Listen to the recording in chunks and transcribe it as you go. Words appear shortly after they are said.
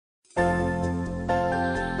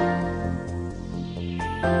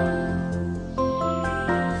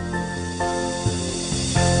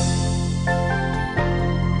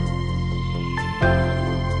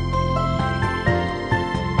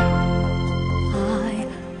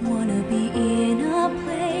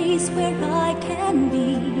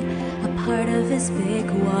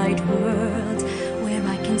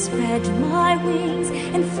spread my wings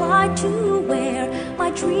and fly to where my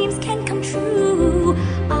dreams can come true.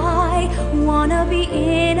 I wanna be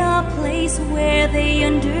in a place where they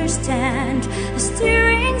understand the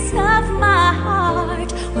stirrings of my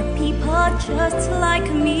heart, where people just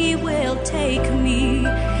like me will take me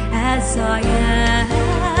as I am,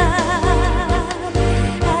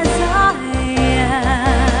 as I am.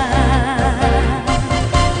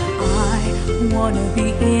 I wanna be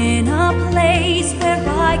in a place where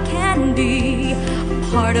I can be a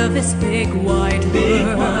part of this big wide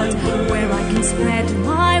world, where I can spread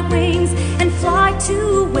my wings and fly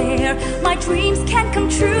to where my dreams can come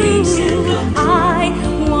true. I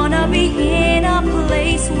wanna be in a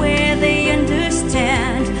place where they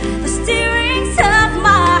understand the stirrings of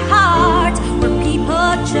my heart, where people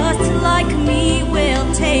just like me will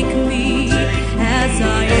take me as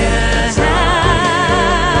I am.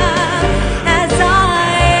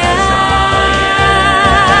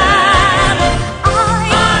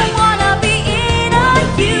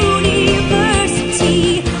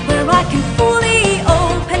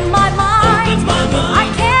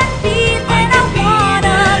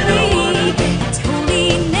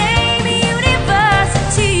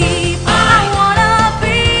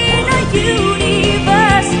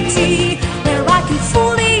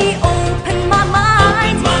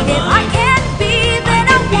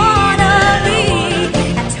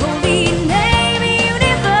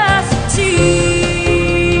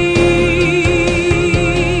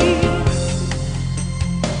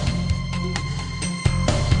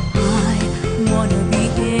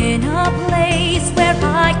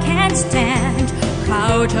 Stand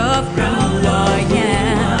proud of who I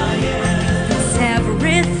am. It's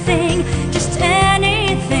everything, just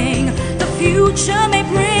anything the future may